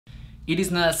It is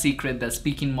not a secret that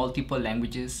speaking multiple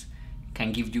languages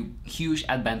can give you huge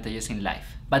advantages in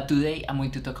life. But today I'm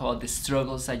going to talk about the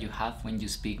struggles that you have when you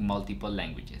speak multiple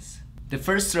languages. The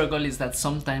first struggle is that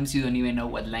sometimes you don't even know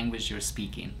what language you're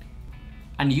speaking.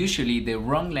 And usually the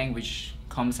wrong language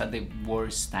comes at the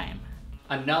worst time.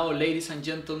 And now, ladies and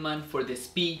gentlemen, for the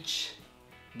speech,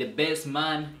 the best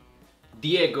man,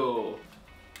 Diego.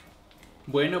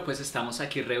 Bueno, pues estamos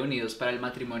aquí reunidos para el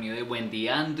matrimonio de Wendy y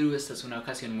Andrew. Esta es una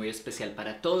ocasión muy especial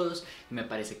para todos. Me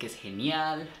parece que es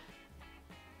genial.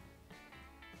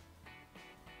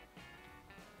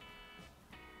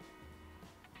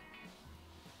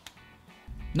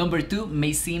 Number 2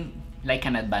 may seem like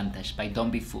an advantage, but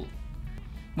don't be fooled.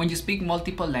 When you speak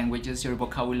multiple languages, your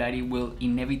vocabulary will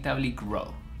inevitably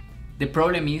grow. The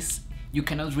problem is, you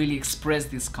cannot really express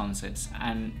these concepts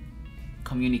and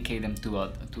communicate them to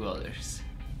others.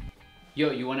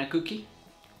 Yo, you want a cookie?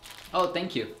 Oh,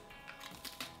 thank you.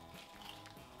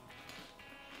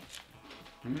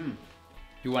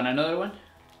 You want another one?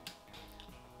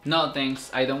 No, thanks.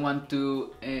 I don't want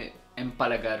to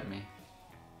empalagarme.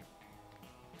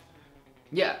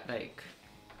 Yeah, like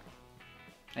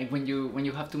when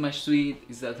you have too much sweet,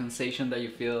 it's that sensation that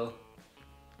you feel.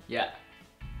 Yeah.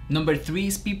 Number 3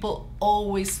 is people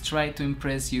always try to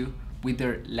impress you with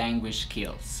their language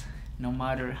skills, no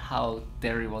matter how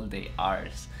terrible they are,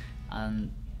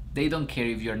 and they don't care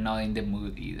if you're not in the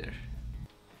mood either.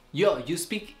 Yo, you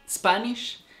speak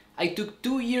Spanish? I took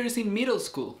 2 years in middle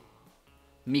school.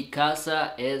 Mi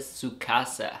casa es su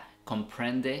casa,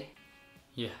 ¿comprende?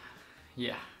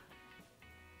 Yeah.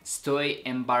 Estoy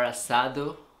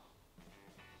embarazado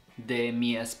de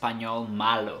mi español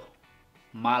malo.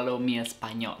 Malo mi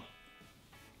español.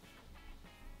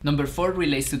 Number 4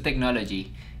 relates to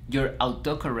technology. Your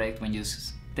autocorrect when you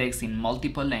text in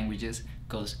multiple languages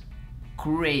goes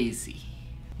crazy.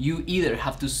 You either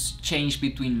have to change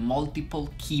between multiple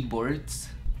keyboards,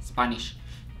 Spanish,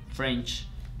 French,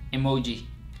 emoji,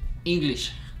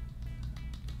 English,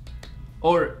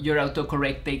 or your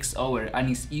autocorrect takes over and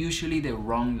it's usually the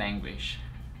wrong language.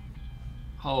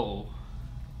 Oh,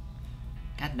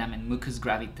 god damn it, mucus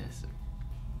gravitas.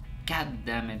 God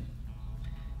damn it,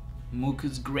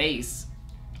 mucus grace.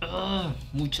 Ugh,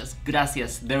 muchas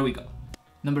gracias. There we go.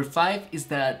 Number 5 is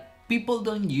that people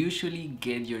don't usually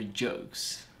get your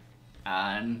jokes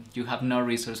and you have no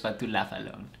resource but to laugh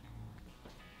alone.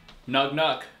 Knock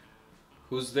knock.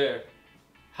 Who's there?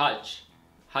 Hush.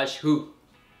 Hush who?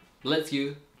 Bless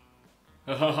you.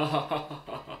 I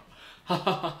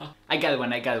got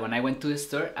one. I went to the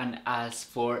store and asked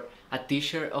for a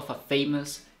t-shirt of a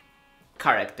famous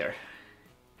character.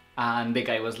 And the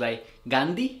guy was like,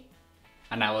 Gandhi?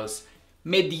 And I was,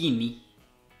 Medini.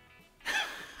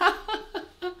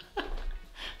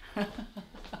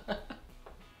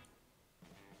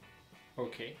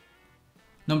 Okay.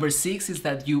 Number 6 is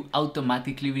that you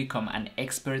automatically become an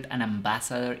expert and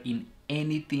ambassador in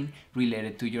anything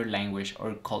related to your language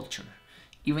or culture,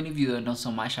 even if you don't know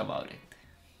so much about it.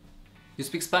 You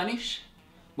speak Spanish?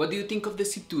 What do you think of the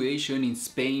situation in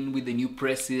Spain with the new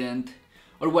president?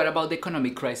 Or what about the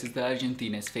economic crisis that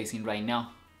Argentina is facing right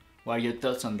now? What are your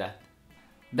thoughts on that?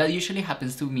 That usually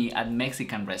happens to me at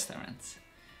Mexican restaurants.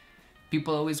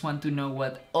 People always want to know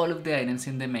what all of the items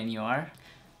in the menu are,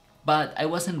 but I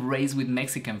wasn't raised with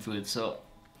Mexican food, so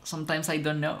sometimes I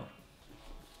don't know.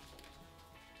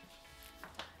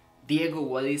 Diego,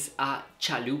 what is a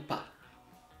chalupa?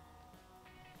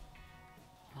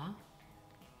 Huh?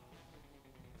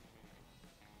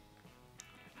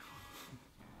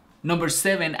 Number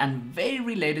 7, and very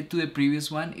related to the previous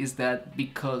one, is that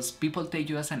because people take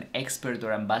you as an expert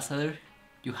or ambassador,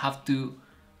 you have to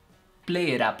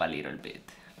play it up a little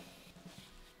bit.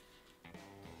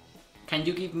 Can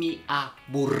you give me a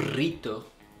burrito,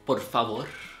 por favor?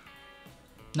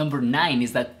 Number 9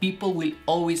 is that people will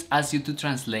always ask you to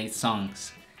translate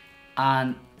songs.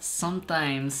 And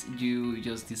sometimes you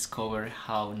just discover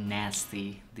how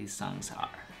nasty these songs are.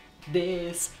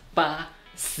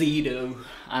 Despacito,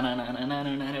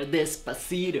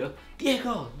 despacito.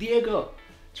 Diego,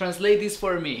 translate this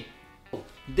for me.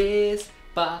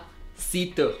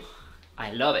 Despacito.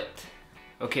 I love it.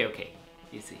 Okay,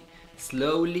 easy.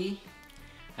 Slowly,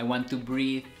 I want to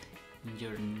breathe in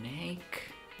your neck.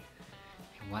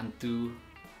 I want to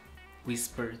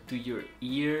whisper to your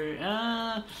ear.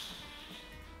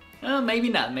 Maybe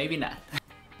not.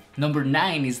 Number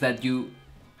 9 is that you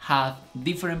have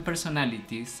different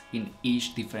personalities in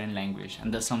each different language,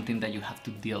 and that's something that you have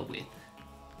to deal with.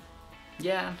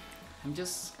 Yeah, I'm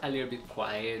just a little bit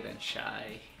quiet and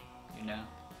shy, you know.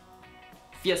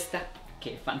 Fiesta,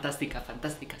 que fantástica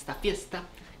esta fiesta.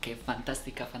 Que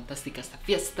fantástica esta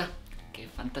fiesta. Que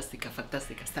fantástica,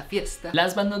 fantástica esta fiesta.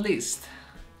 Last but not least,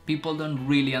 people don't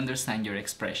really understand your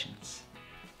expressions.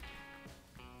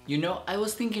 You know, I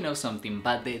was thinking of something,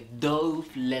 but the dove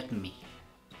let me.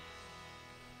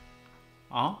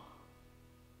 Huh?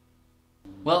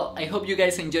 Well, I hope you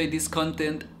guys enjoyed this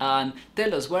content and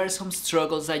tell us what are some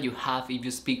struggles that you have if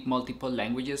you speak multiple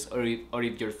languages or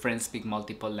if your friends speak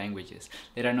multiple languages.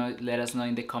 Let us know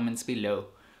in the comments below.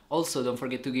 Also, don't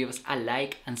forget to give us a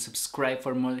like and subscribe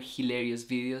for more hilarious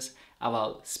videos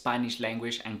about Spanish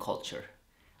language and culture.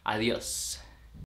 Adios!